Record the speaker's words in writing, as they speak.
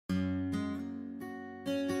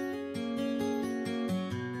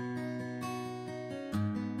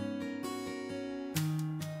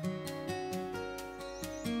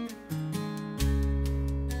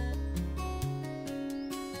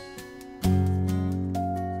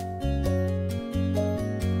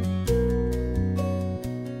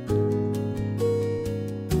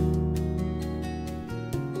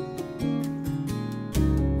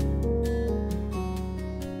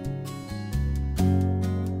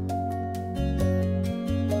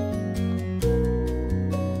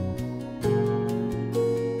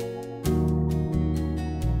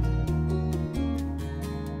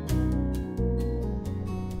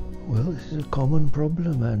common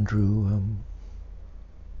problem, Andrew.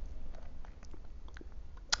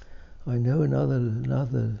 I know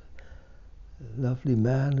another lovely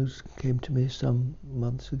man who came to me some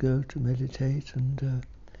months ago to meditate, and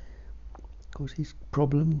of course he's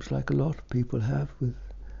problems like a lot of people have with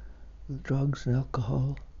drugs and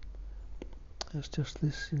alcohol. It's just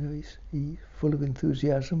this, he's full of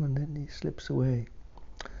enthusiasm and then he slips away.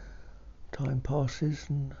 Time passes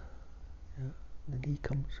and then he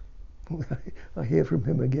comes. I hear from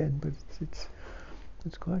him again, but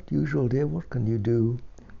it's quite usual, dear. What can you do?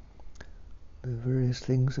 There are various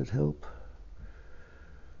things that help.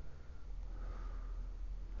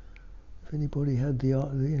 If anybody had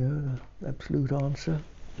the absolute answer,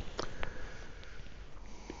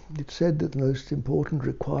 it's said that the most important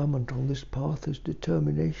requirement on this path is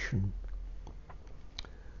determination.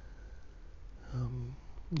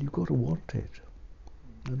 You've got to want it,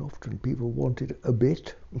 and often people want it a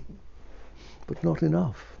bit, but not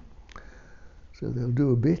enough. So they'll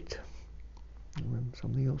do a bit, and when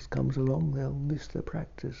something else comes along, they'll miss their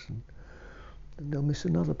practice, and then they'll miss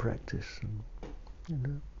another practice,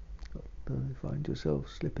 and you find yourself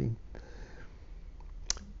slipping.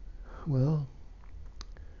 Well,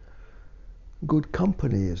 good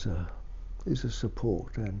company is a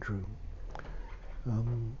support, Andrew.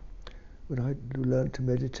 When I learned to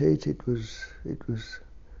meditate, it was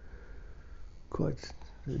quite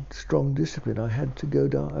a strong discipline. I had to go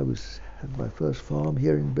down. I had my first farm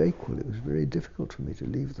here in Bakewell. It was very difficult for me to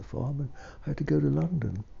leave the farm, and I had to go to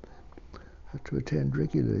London. I had to attend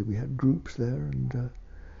regularly. We had groups there, and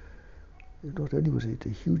not only was it a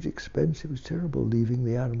huge expense, it was terrible leaving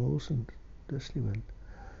the animals, and especially when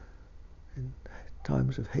in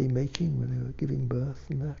times of haymaking, when they were giving birth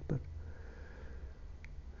and that. But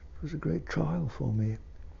it was a great trial for me.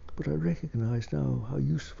 But I recognise now how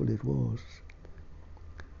useful it was,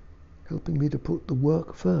 helping me to put the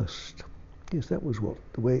work first. Yes, that was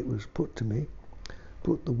the way it was put to me.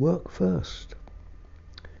 Put the work first.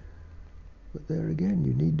 But there again,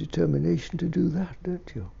 you need determination to do that,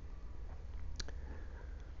 don't you?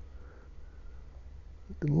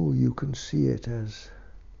 The more you can see it as,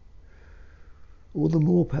 or the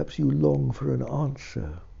more perhaps you long for an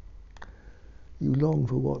answer. You long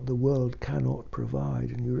for what the world cannot provide,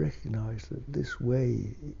 and you recognize that this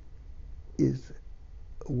way is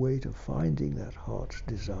a way to finding that heart's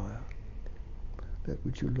desire, that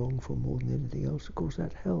which you long for more than anything else. Of course,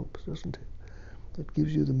 that helps, doesn't it? That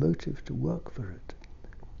gives you the motive to work for it.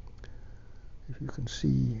 If you can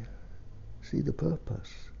see the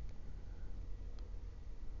purpose.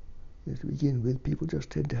 To begin with, people just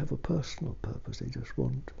tend to have a personal purpose. They just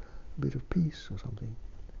want a bit of peace or something.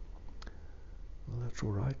 Well, that's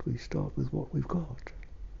all right. We start with what we've got.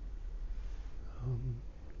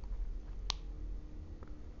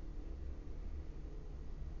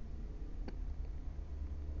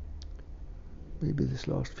 Maybe this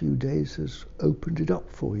last few days has opened it up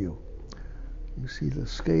for you. You see the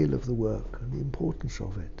scale of the work and the importance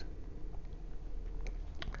of it,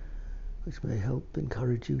 which may help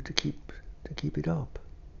encourage you to keep it up.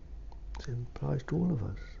 It applies to all of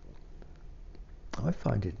us. I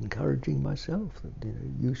find it encouraging myself that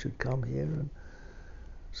you should come here and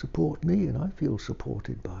support me, and I feel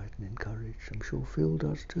supported by it and encouraged. I'm sure Phil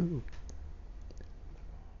does too.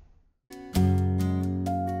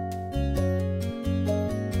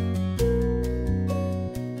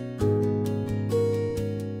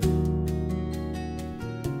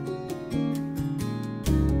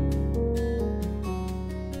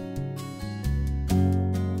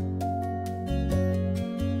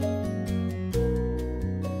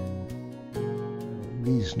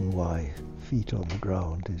 Reason why feet on the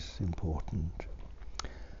ground is important,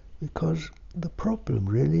 because the problem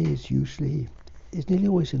really is nearly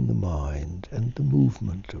always in the mind and the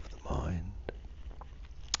movement of the mind.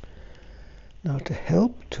 Now, to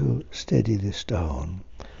help to steady this down,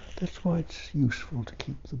 that's why it's useful to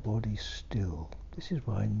keep the body still. This is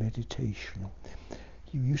why in meditation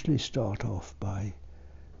you usually start off by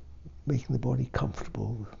making the body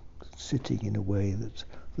comfortable, sitting in a way that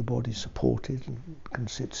the body's supported and can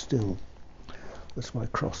sit still. That's why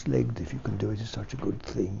cross-legged, if you can do it, is such a good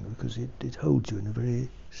thing, because it holds you in a very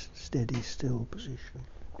steady, still position.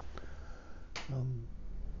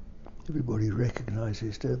 Everybody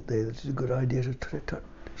recognizes, don't they, that it's a good idea to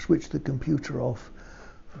switch the computer off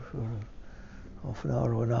for half an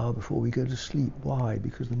hour or an hour before we go to sleep. Why?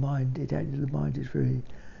 Because the mind is very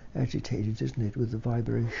agitated, isn't it, with the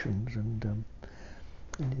vibrations, and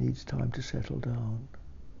it needs time to settle down.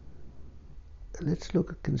 Let's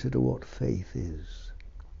consider what faith is.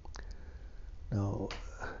 Now,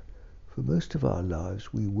 for most of our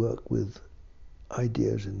lives, we work with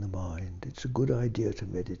ideas in the mind. It's a good idea to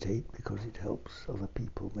meditate because it helps other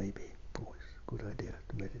people, maybe. Always a good idea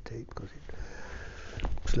to meditate because it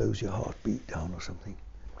slows your heartbeat down or something.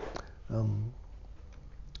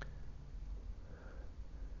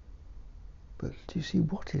 But do you see,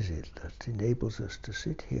 what is it that enables us to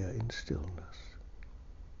sit here in stillness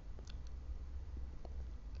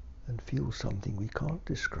and feel something we can't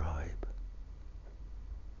describe,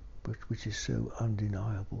 but which is so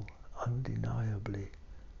undeniably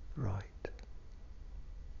right?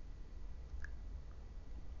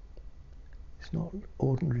 It's not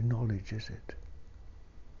ordinary knowledge, is it?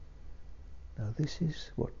 Now this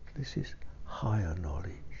is higher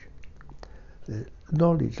knowledge. The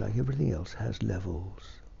knowledge, like everything else, has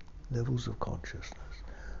levels of consciousness.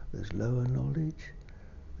 There's lower knowledge,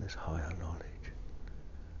 there's higher knowledge.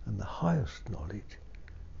 And the highest knowledge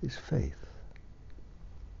is faith.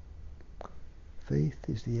 Faith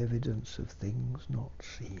is the evidence of things not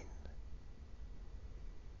seen.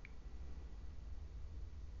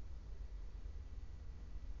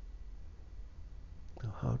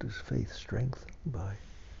 Now, how does faith strengthen? By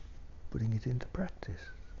putting it into practice.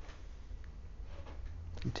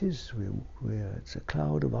 It is, it's a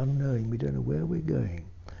cloud of unknowing. We don't know where we're going.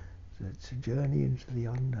 So it's a journey into the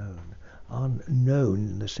unknown. Unknown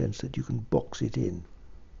in the sense that you can box it in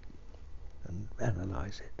and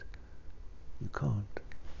analyze it. You can't.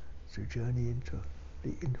 It's a journey into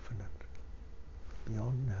the infinite,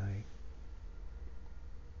 beyond knowing.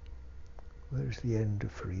 Where is the end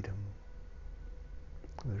of freedom?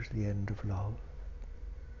 Where is the end of love?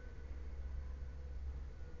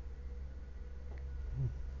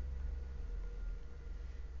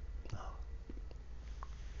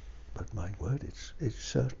 But my word, it's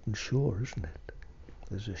certain sure, isn't it?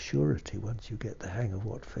 There's a surety once you get the hang of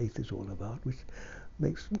what faith is all about, which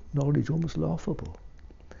makes knowledge almost laughable.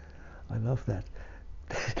 I love that.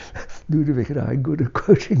 Lodewijk and I are good at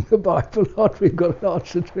quoting the Bible, aren't we? We've got an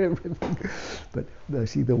answer to everything. But no,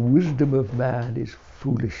 see, the wisdom of man is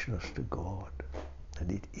foolishness to God. And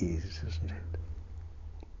it is, isn't it?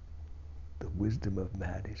 The wisdom of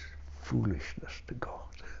man is foolishness to God.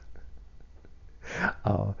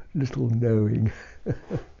 Our little knowing,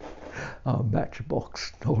 our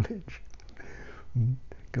matchbox knowledge,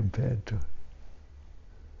 compared to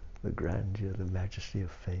the grandeur, the majesty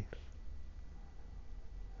of faith.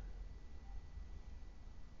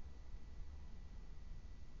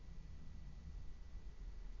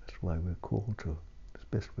 That's why we're called to, as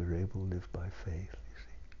best we're able, live by faith, you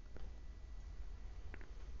see.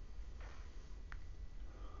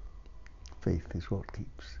 Faith is what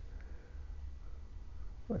keeps,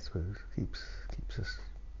 I suppose, keeps us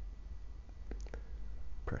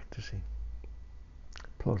practicing,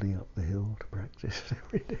 plodding up the hill to practice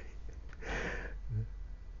every day.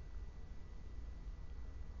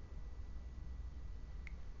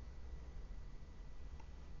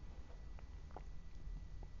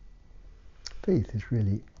 Faith is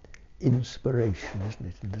really inspiration, isn't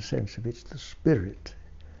it? In the sense of it's the spirit.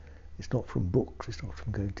 It's not from books. It's not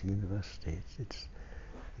from going to university. It's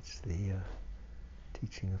the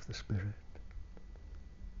teaching of the Spirit.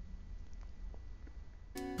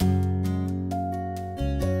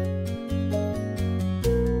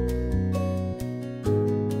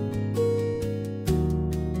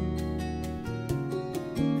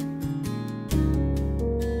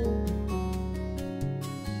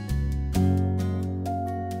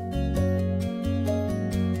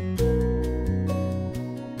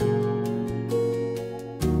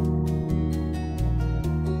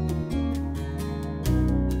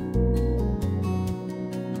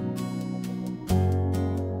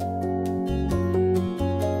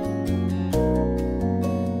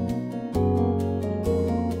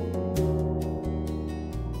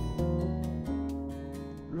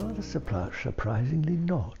 Surprisingly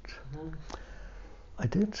not. I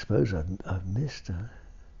don't suppose I've missed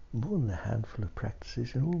more than a handful of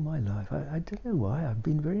practices in all my life. I don't know why. I've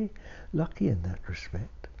been very lucky in that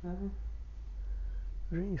respect.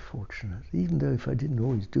 Very fortunate. Even though if I didn't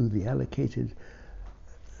always do the allocated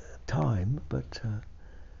time, but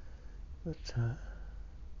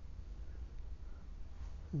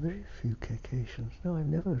very few occasions. No, I've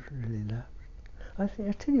never really lapsed. I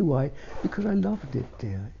tell you why, because I loved it,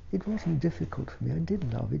 dear. It wasn't difficult for me. I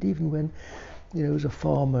did love it, even when, as a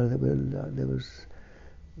farmer, there was,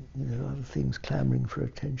 other things clamouring for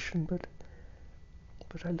attention. But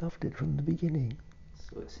I loved it from the beginning.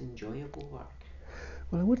 So it's enjoyable work.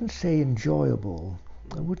 Well, I wouldn't say enjoyable.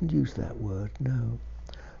 I wouldn't use that word. No.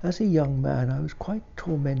 As a young man, I was quite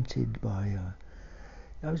tormented by.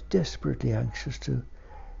 I was desperately anxious to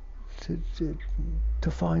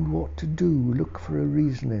to find what to do, look for a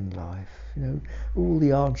reason in life. You know, all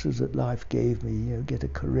the answers that life gave me, you know, get a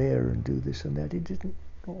career and do this and that, it didn't,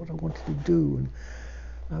 not what I wanted to do. And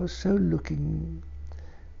I was so looking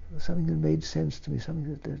for something that made sense to me,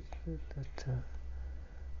 something that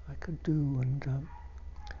I could do. And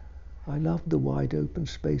I loved the wide open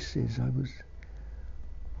spaces. I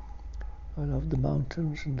loved the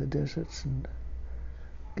mountains and the deserts and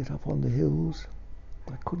get up on the hills.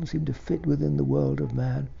 I couldn't seem to fit within the world of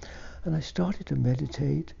man. And I started to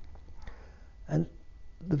meditate. And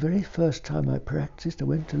the very first time I practiced, I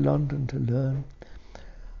went to London to learn.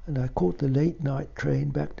 And I caught the late night train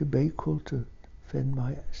back to Bakewell to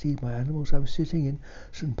see my animals. I was sitting in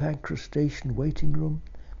St Pancras Station waiting room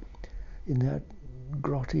in that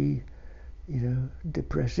grotty, you know,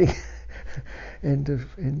 depressing end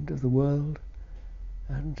of the world.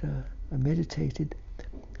 And I meditated.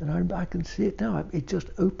 And I can see it now. It just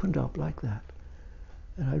opened up like that.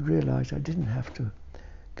 And I realized I didn't have to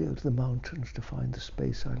go to the mountains to find the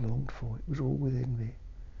space I longed for. It was all within me.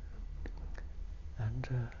 And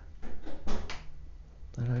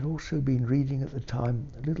I'd also been reading at the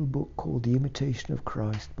time a little book called The Imitation of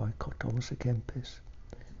Christ by Thomas A. Kempis.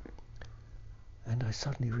 And I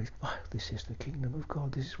suddenly realized, wow, this is the kingdom of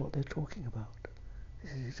God. This is what they're talking about.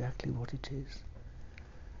 This is exactly what it is.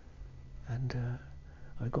 And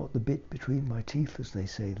I got the bit between my teeth, as they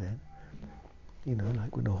say then. You know,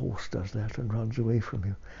 like when a horse does that and runs away from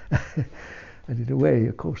you. And in a way,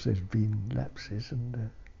 of course, there's been lapses,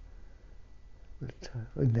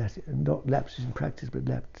 not lapses in practice, but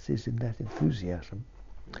lapses in that enthusiasm.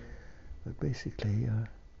 But basically,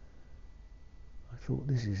 I thought,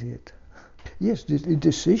 this is it. Yes, the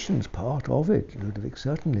decision's part of it, Lodewijk,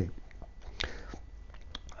 certainly.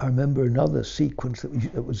 I remember another sequence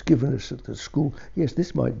that was given us at the school. Yes,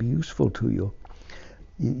 this might be useful to you.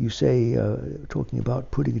 You say, talking about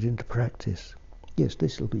putting it into practice. Yes,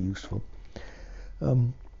 this will be useful.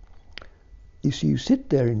 You see, you sit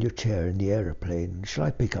there in your chair in the aeroplane. Shall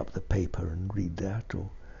I pick up the paper and read that, or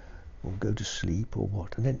go to sleep, or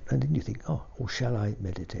what? And then you think, oh, or shall I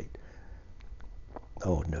meditate?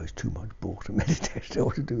 Oh no, it's too much bore to meditate. I don't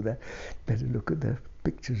want to do that. Better look at the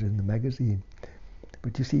pictures in the magazine.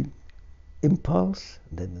 But you see, impulse,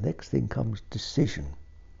 and then the next thing comes decision.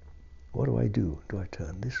 What do I do? Do I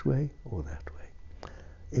turn this way or that way?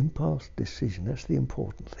 Impulse, decision, that's the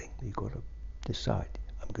important thing. You've got to decide,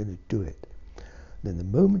 I'm going to do it. Then the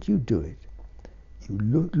moment you do it, you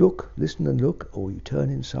look, listen and look, or you turn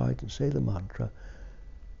inside and say the mantra.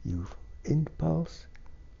 You've impulse,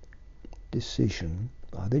 decision.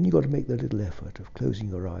 Then you've got to make the little effort of closing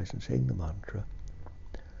your eyes and saying the mantra.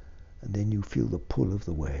 And then you feel the pull of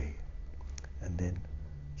the way. And then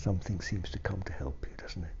something seems to come to help you,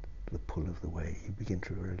 doesn't it? The pull of the way. You begin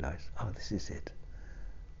to realize, this is it.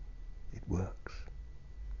 It works.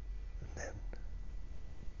 And then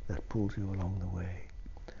that pulls you along the way.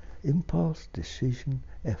 Impulse, decision,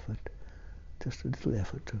 effort. Just a little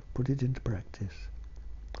effort to put it into practice.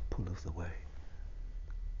 Pull of the way.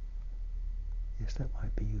 Yes, that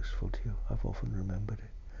might be useful to you. I've often remembered it.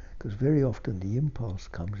 Because very often the impulse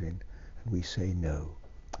comes in and we say, no,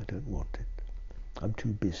 I don't want it. I'm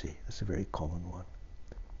too busy. That's a very common one.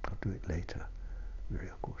 I'll do it later.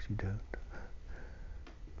 Of course you don't.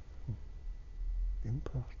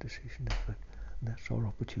 Impulse, decision, effort, and that's our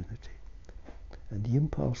opportunity. And the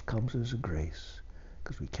impulse comes as a grace,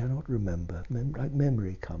 because we cannot remember. Like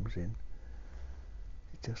memory comes in.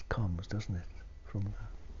 It just comes, doesn't it?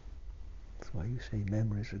 That's why you say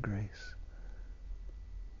memory is a grace.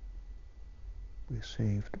 We're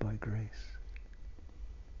saved by grace.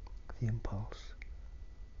 The impulse.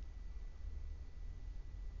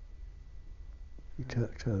 You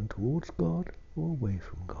turn towards God or away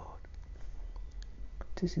from God.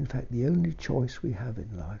 It is in fact the only choice we have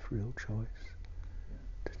in life, real choice.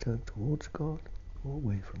 To turn towards God or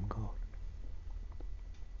away from God.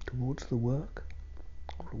 Towards the work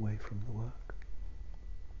or away from the work.